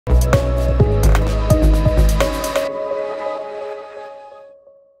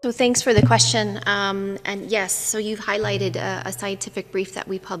So thanks for the question. And yes, so you've highlighted a scientific brief that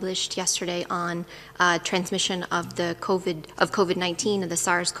we published yesterday on transmission of the COVID-19, of the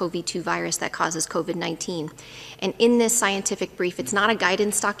SARS-CoV-2 virus that causes COVID-19. And in this scientific brief, it's not a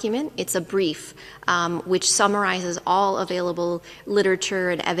guidance document, it's a brief which summarizes all available literature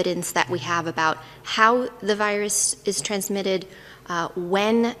and evidence that we have about how the virus is transmitted,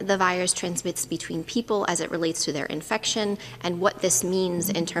 when the virus transmits between people as it relates to their infection, and what this means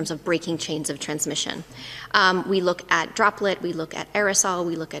in terms of breaking chains of transmission. We look at droplet, we look at aerosol,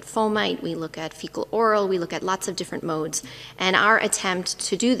 we look at fomite, we look at fecal oral, we look at lots of different modes. And our attempt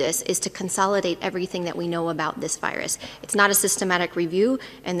to do this is to consolidate everything that we know about this virus. It's not a systematic review,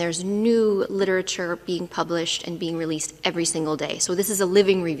 and there's new literature being published and being released every single day. So this is a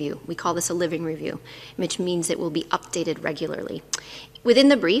living review. We call this a living review, which means it will be updated regularly. Within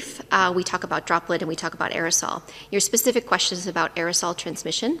the brief, we talk about droplet and we talk about aerosol. Your specific question is about aerosol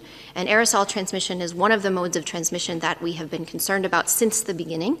transmission, and aerosol transmission is one of the modes of transmission that we have been concerned about since the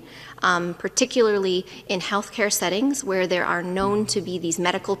beginning, particularly in healthcare settings where there are known to be these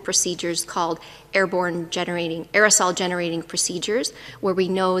medical procedures called aerosol generating procedures, where we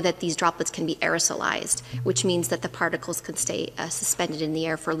know that these droplets can be aerosolized, which means that the particles can stay suspended in the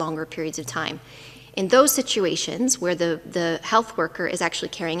air for longer periods of time. In those situations where the health worker is actually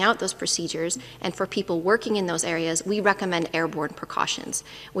carrying out those procedures, and for people working in those areas, we recommend airborne precautions,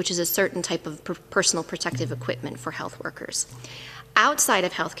 which is a certain type of personal protective equipment for health workers. Outside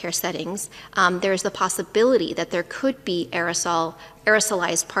of healthcare settings, there is the possibility that there could be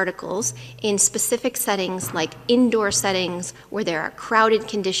aerosolized particles in specific settings like indoor settings where there are crowded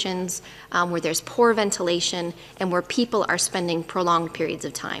conditions, where there's poor ventilation, and where people are spending prolonged periods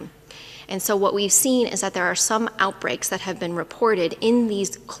of time. And so what we've seen is that there are some outbreaks that have been reported in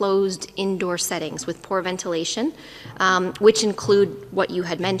these closed indoor settings with poor ventilation, which include what you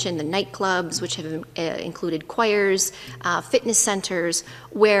had mentioned, the nightclubs, which have included choirs, fitness centers,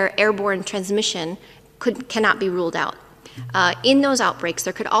 where airborne transmission cannot be ruled out. In those outbreaks,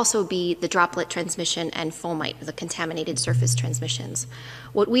 there could also be the droplet transmission and fomite, the contaminated surface transmissions.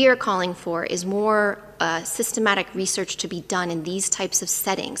 What we are calling for is more systematic research to be done in these types of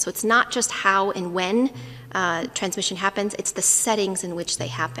settings. So it's not just how and when transmission happens, it's the settings in which they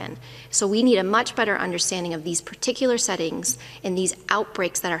happen. So we need a much better understanding of these particular settings and these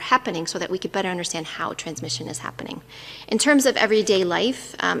outbreaks that are happening so that we could better understand how transmission is happening. In terms of everyday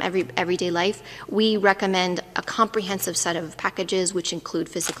life, we recommend a comprehensive set of packages which include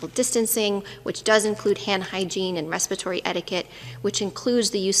physical distancing, which does include hand hygiene and respiratory etiquette, which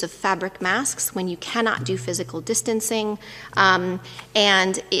includes the use of fabric masks when you cannot do physical distancing, and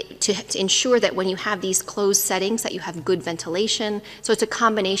to ensure that when you have these closed settings that you have good ventilation. So it's a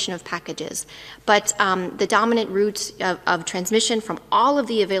combination of packages. But the dominant route of transmission from all of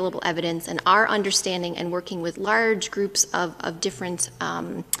the available evidence and our understanding and working with large groups of different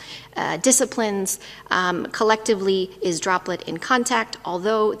disciplines collectively is droplet in contact,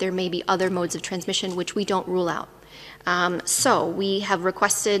 although there may be other modes of transmission which we don't rule out. So we have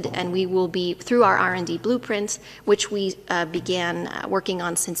requested, and we will be, through our R&D blueprint, which we began working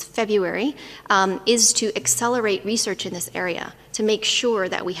on since February, is to accelerate research in this area to make sure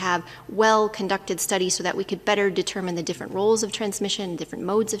that we have well-conducted studies so that we could better determine the different roles of transmission, different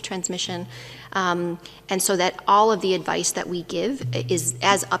modes of transmission, and so that all of the advice that we give is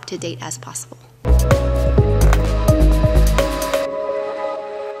as up-to-date as possible.